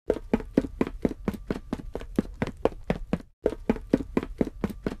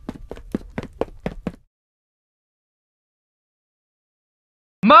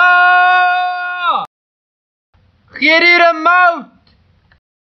Get it a mouth!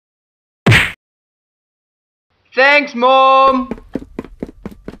 Thanks, Mom!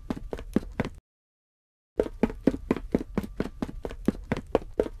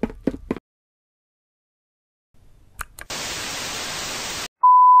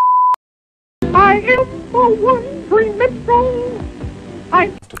 I am for one dream metro.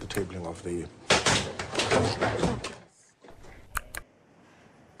 To the tabling of the...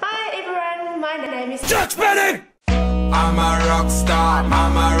 Hi everyone, my name is Judge Panik! I'm a rock star,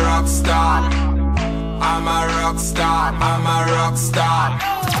 I'm a rock star. I'm a rock star, I'm a rock star.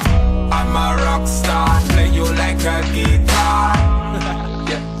 I'm a rock star, play you like a guitar.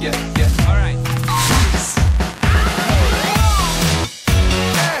 Yeah, alright.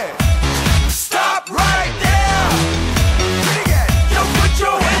 Hey, stop right there. Pretty good. Yo, put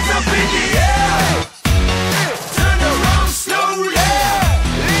your hands up in the air. Turn around slowly.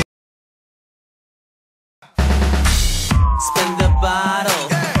 Spin the bottle,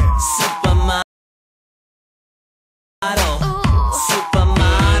 supermodel,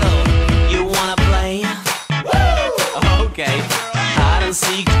 supermodel. You wanna play? Okay. Hide and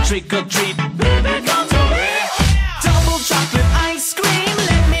seek, trick or treat. Baby, come to me. Double chocolate ice cream.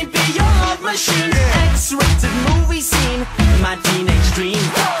 Let me be your love machine. X-rated movie scene. My teenage dream.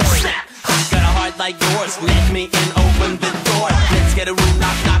 Snap. Got a heart like yours. Let me in, open the door. Let's get a room,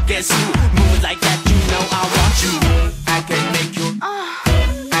 knock, knock. Guess who? Move it like that, you know I want you. I can make you.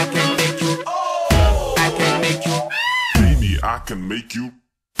 I can make you. I can make you. Baby, I can make you.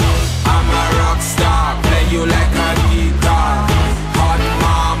 I'm a rock star, play you like a guitar. Hot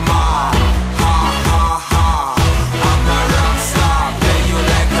mama, ha ha ha. I'm a rock star, play you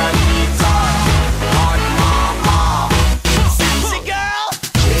like a guitar. Hot mama. Sexy girl.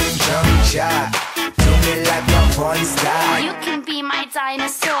 Change up chat, do me like a porn star. You can be my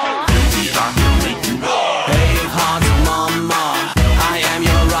dinosaur. Baby, I can make you. Hey, hot mama, I am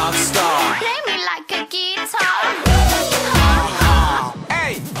your rock star. Play me like a guitar.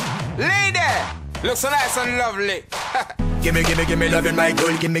 Hey, lady, look so nice and lovely. Gimme loving my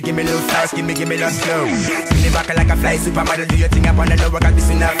goal. Gimme little fast. Gimme love slow. Spin it back like a fly supermodel. Do your thing up on the low. I got this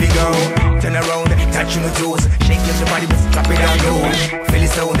in a figure. Turn around, touch your toes. Shake your body, drop it down low. Feel it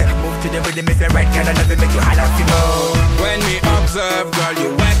sound. Move to the rhythm, it's the right kind of nothing make you holler for more. When we observe, girl, you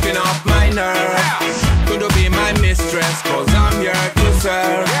wiping off my nerves. Could you be my mistress? Cause I'm here to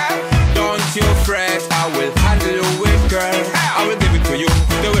serve. Don't you fret, I will handle you with girl. I will give it to you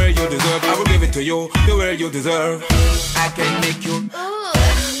the way you deserve. I will give it to you the way you deserve. I can make you.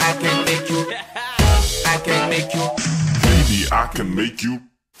 I can make you. I can make you. Baby, I can make you.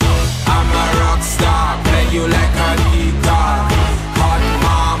 I'm a rock star, play you like a guitar. Hot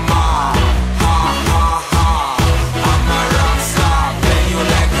mama, ha ha ha. I'm a rock star, play you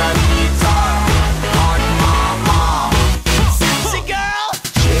like a guitar. Hot mama. Sexy girl.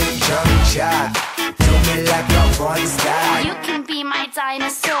 Change up chat, do me like a porn star. You can be my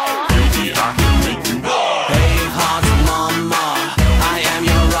dinosaur. Baby, I can make you. Hey, hot mama, I am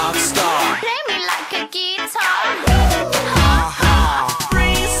your rock star. Play me like a guitar.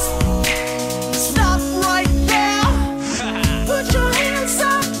 Freeze. Stop right there. Put your hands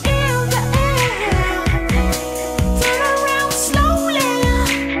up in the air. Turn around slowly.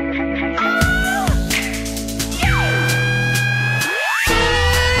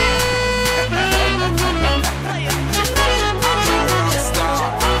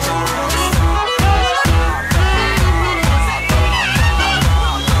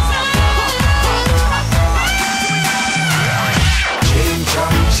 Change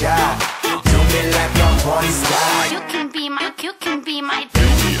up chat, do me like a porn star. You can be my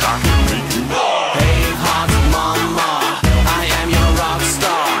Baby, I can make you. Hey, hot mama, I am your rock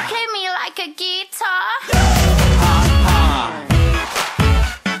star. Play me like a guitar.